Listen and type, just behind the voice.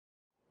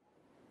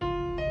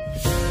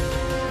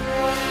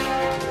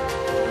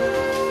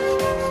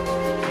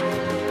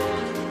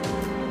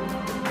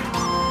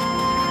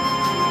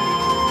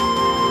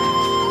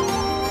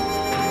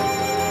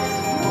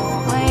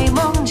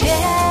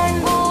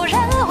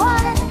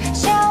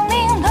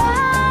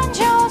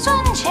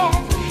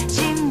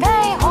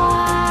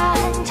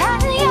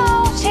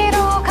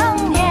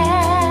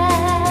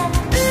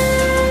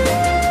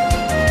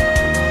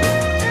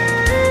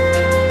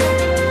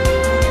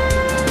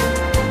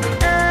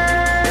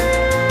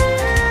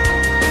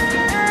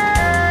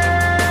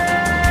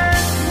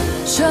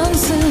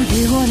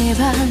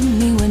传，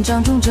铭文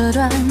掌中这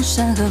段，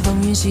山河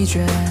风云席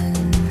卷。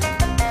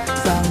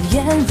放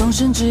眼风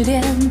声之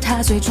巅，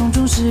踏碎重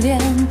重试炼，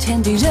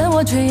天地任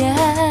我推演。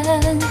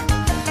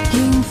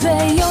鹰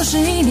飞又是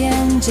一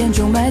年，剑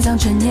中埋葬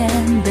陈年，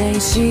悲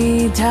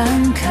喜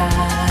摊开。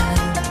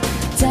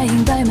再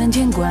迎百门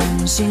天关，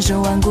心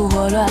生万古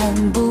祸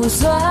乱不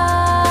算。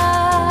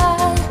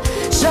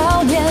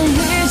少年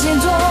御剑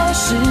作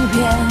诗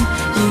篇，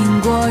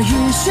因果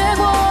与血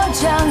过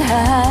江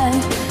海。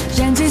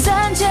燃尽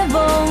3000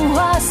风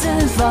华，四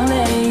方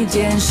雷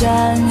电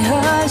山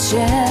河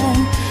险。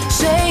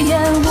谁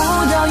言武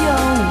道有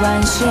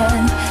万险？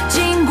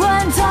尽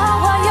管造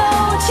化有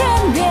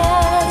千变。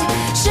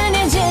10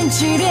年间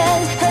起点，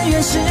恨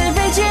怨是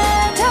非皆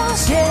淌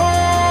血。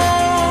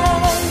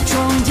冲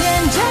天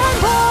斩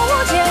破无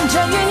间，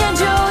战云烟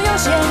就有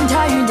限。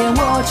他云点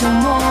我沉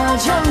默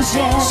成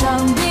仙。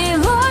上笔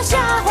落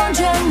下黄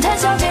泉，谈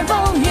笑间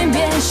风云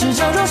变。是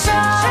朝中上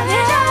演。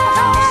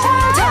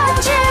弹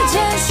指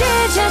间血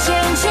且现，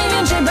千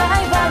元只白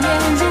发年。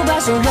如把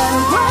所燃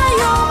花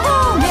永不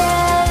灭。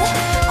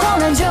狂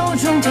澜九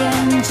重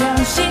天，将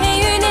心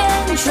与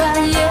念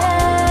传言。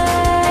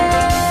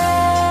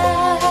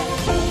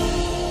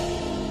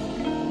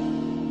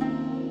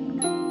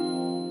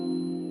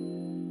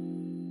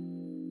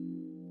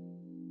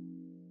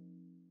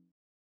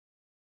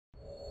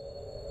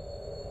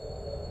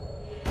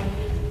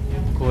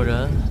果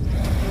然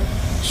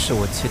是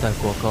我期待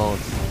过高了。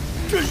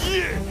正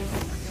义，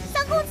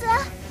三公子。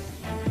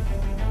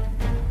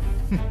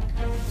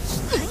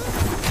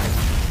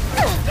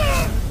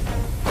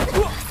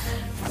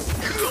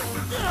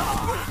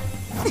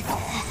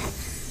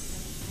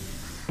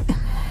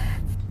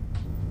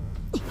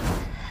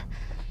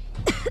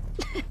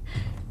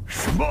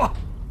什么？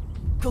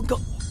刚刚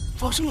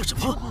发生了什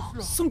么？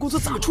三公子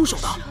咋出手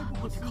的？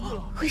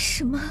为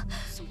什么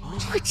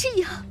会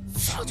这样？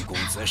三公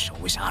子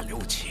手下留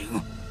情，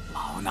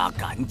老衲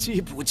感激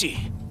不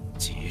尽。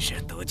今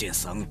日得见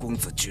三公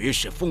子绝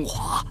世风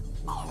华，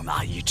老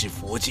衲一支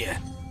佛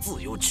剑，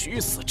自有取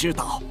死之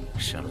道。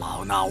是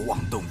老衲妄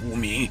动无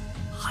名，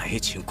还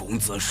请公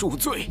子恕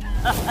罪。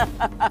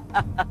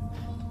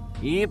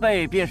一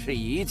背便是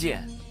一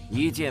剑，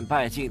一剑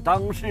败尽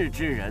当世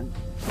之人。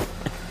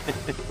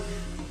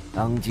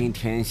当今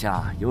天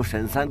下有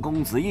沈三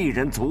公子一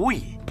人足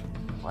矣。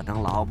我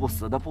等老不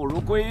死的不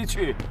如归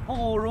去，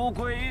不如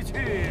归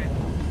去。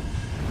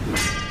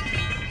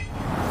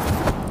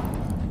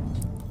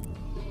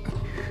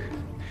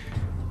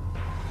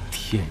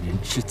天人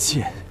之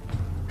剑，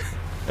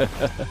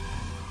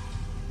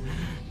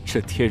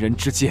这天人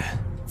之剑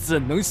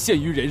怎能限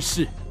于人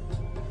世？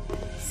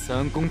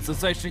三公子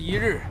再试一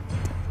日，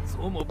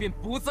左某便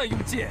不再用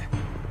剑。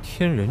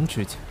天人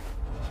之剑，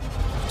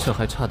这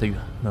还差得远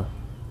呢。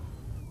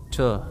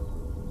这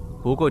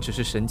不过只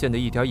是神剑的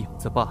一点影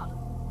子罢了。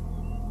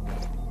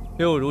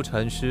六如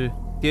禅师、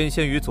癫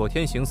仙与左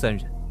天行三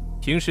人，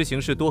平时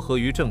行事多合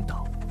于正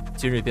道，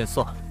今日便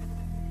算了。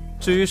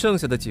至于剩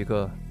下的几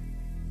个，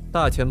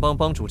大前帮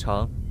帮主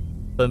常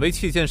本为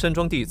弃剑山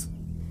庄弟子，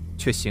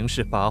却行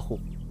事跋扈，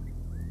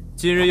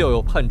今日又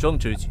有叛庄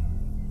之举，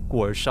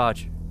故而杀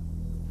之。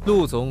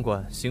陆总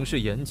管行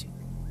事严谨，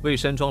为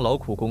山庄劳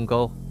苦功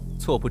高，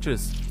错不至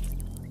死，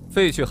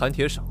废去寒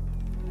铁手，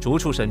逐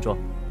出山庄。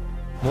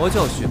魔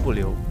教血不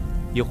流，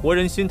以活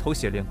人心头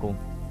血炼功，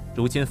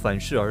如今反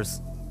噬而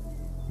死。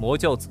魔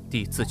教子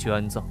弟自去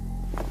安葬，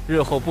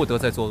日后不得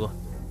再作恶，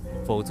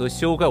否则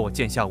休怪我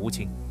剑下无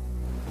情。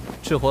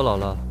赤火姥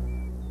姥，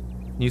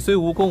你虽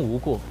无功无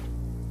过，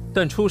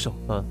但出手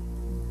了，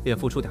便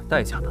付出点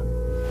代价吧。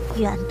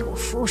愿赌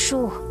服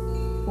输，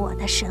我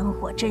的神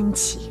火真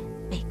气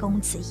被公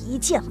子一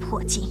剑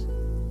破尽，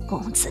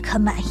公子可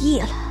满意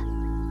了？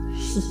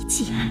一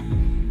剑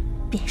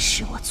便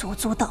使我足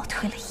足倒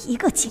退了一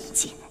个境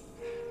界，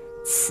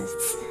此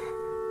子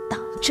当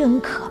真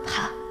可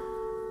怕。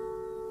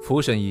福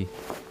神医，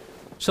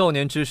少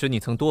年之时你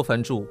曾多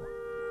番助我，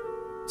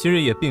今日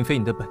也并非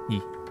你的本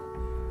意。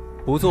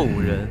不做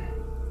武人，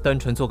单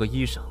纯做个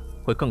医生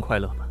会更快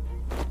乐吧？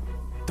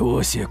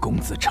多谢公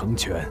子成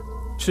全。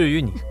至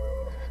于你，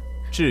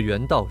智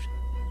元道人，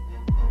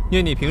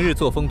念你平日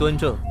作风端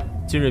正，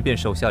今日便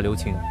手下留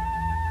情，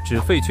只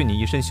废去你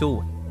一身修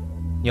为，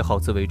你好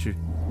自为之。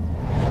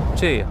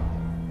这样，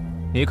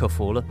你可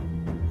服了？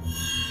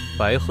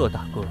白鹤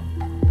大哥。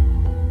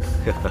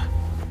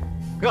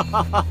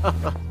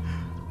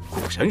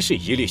果然是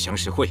一力降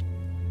十会。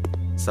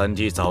三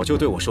弟早就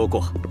对我说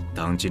过，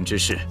当今之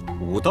事，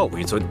武道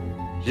为尊，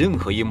任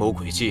何阴谋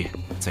诡计，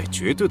在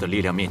绝对的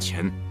力量面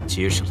前，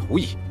皆是蝼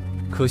蚁。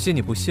可惜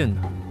你不信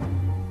呢。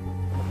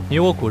你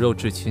我骨肉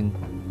至亲，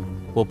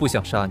我不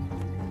想杀你，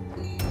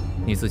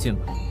你自尽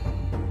吧。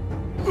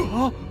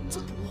啊！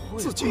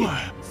自尽？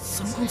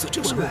三公子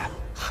这是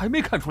还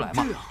没看出来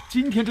吗？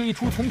今天这一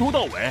出从头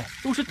到尾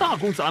都是大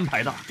公子安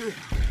排的。对啊，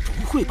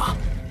不会吧？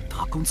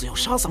大公子要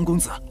杀三公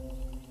子？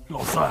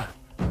老三，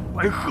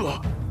白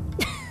鹤。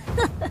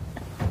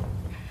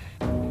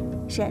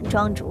沈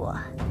庄主，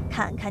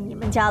看看你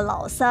们家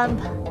老三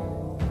吧。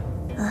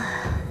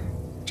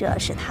这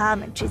是他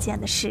们之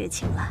间的事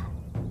情了。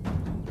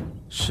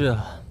是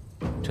啊，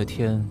这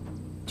天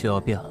就要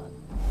变了。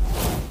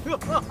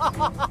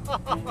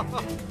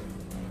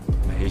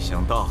没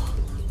想到，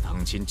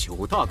当今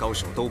9大高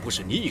手都不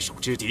是你一手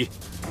之敌，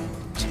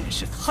真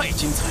是太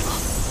精彩了。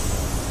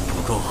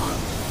不过，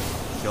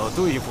要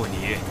对付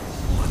你，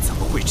我怎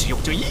么会只有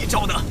这一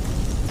招呢？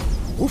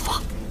活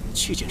法？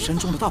七剑山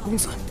庄的大公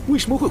子为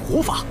什么会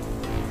活法？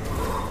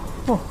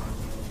不，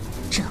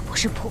这不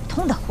是普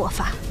通的活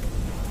法，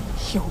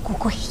有股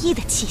诡异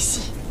的气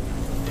息。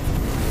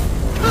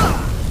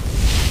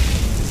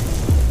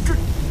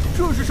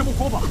这是什么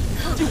活法？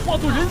竟化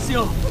作人形！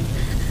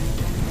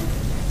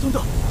等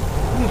等，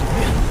那里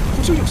面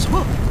好像有什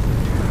么？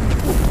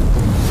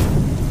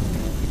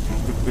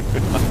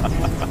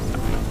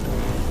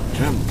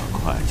这么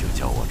快就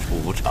叫我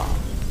出场？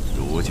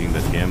如今的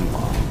天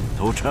宝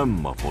都这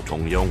么不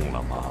中用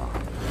了吗？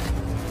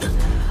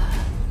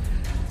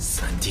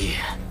三弟，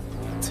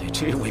在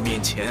这位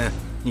面前，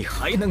你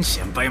还能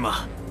显摆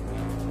吗？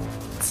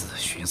自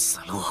寻死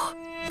路，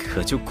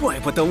可就怪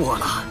不得我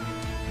了。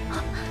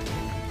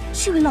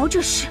这位老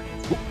者是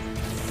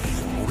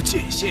无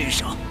剑先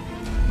生。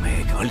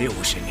每隔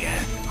60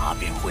年，他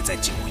便会在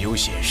九幽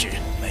显示，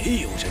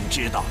没有人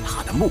知道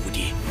他的目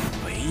的，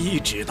唯一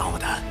知道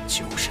的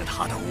就是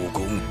他的武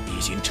功已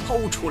经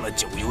超出了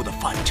九幽的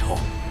范畴，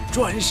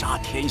专杀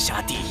天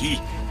下第一。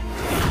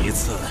第一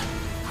次，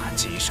他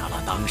击杀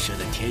了当时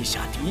的天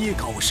下第一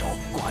高手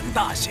管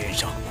大先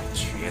生，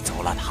取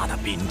走了他的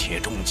冰铁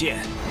重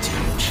剑，剑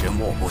持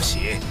莫不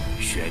邪，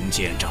玄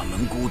剑掌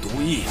门孤独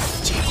翼，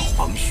剑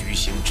皇徐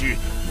行之，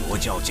魔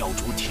教教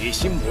主铁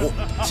心魔，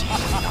几位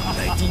当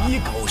代第一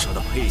高手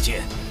的佩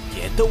剑，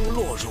也都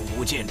落入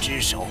无剑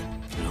之手。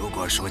如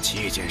果说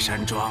七剑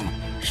山庄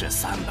是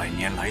300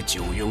年来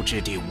九幽之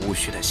地武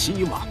学的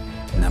希望，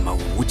那么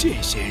无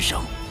剑先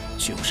生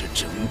就是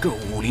整个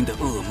武林的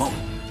噩梦。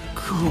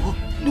可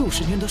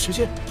60年的时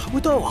间还未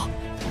到啊！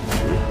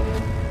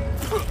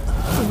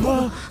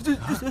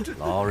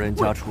老人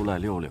家出来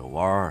溜溜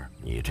弯儿，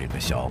你这个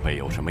小辈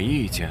有什么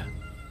意见？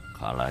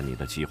看来你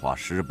的计划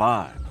失败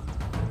了。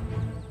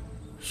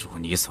如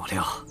你所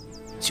料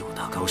，9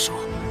大高手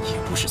也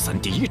不是三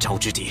弟一招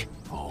之敌。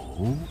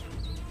哦，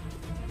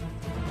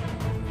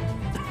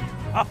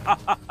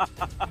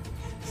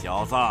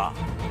小子，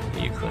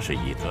你可是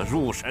一得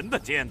入神的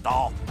剑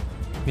道，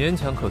勉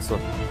强可算。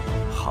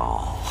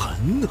好，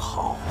很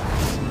好。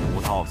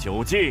武道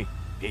9境，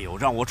便有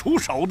让我出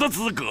手的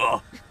资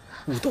格。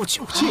武道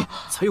9境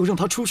才有让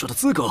他出手的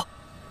资格。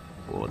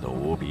我的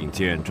5柄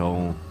剑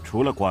中，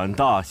除了管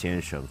大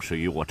先生是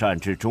与我战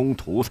至中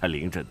途才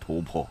临阵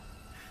突破，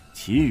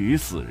其余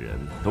4人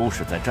都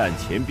是在战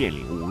前便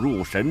领悟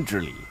入神之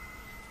理。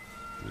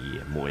你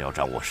也莫要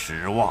让我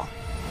失望。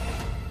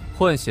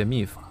换血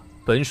秘法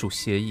本属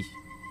邪意，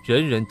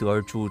人人得而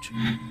诛之。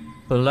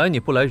本来你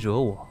不来惹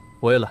我，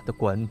我也懒得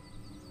管你。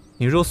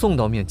你若送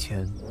到面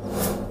前，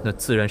那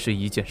自然是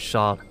一剑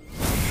杀了。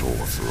殊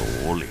死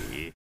无礼。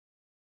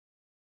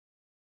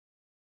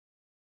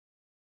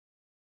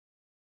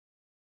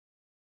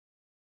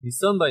你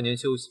300年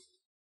修行，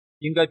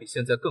应该比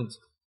现在更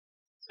强。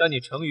但你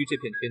成于这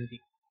片天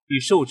地，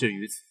必受制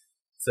于此，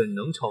怎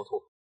能超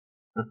脱？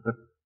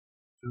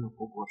这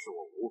不过是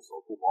我无所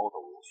不包的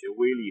武学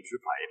威力之1%，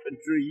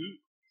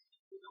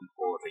不能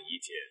破这一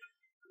剑，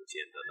不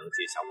见得能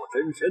接下我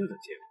真身的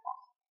剑法。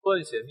换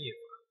血秘法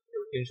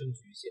有天生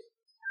局限，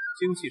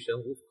精气神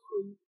无法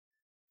合一，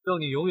让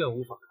你永远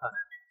无法看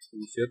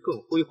武学更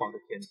辉煌的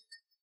天地。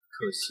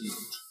可惜。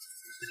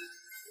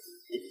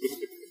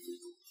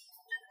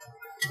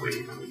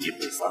为何一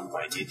本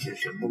300年前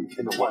神梦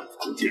天的万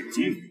藏剑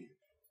经，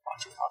把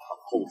这大唐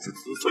后世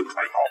子孙开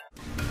刀？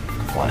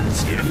换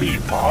血秘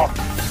法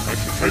才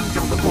是真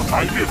正能够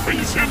斩越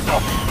飞仙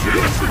的绝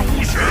世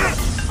武学。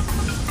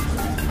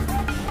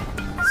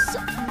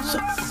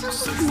小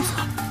公子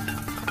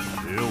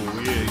，15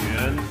月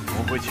圆，我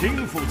会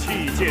亲赴七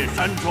剑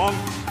山庄，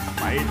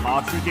白塔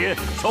之巅，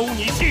收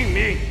你性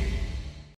命。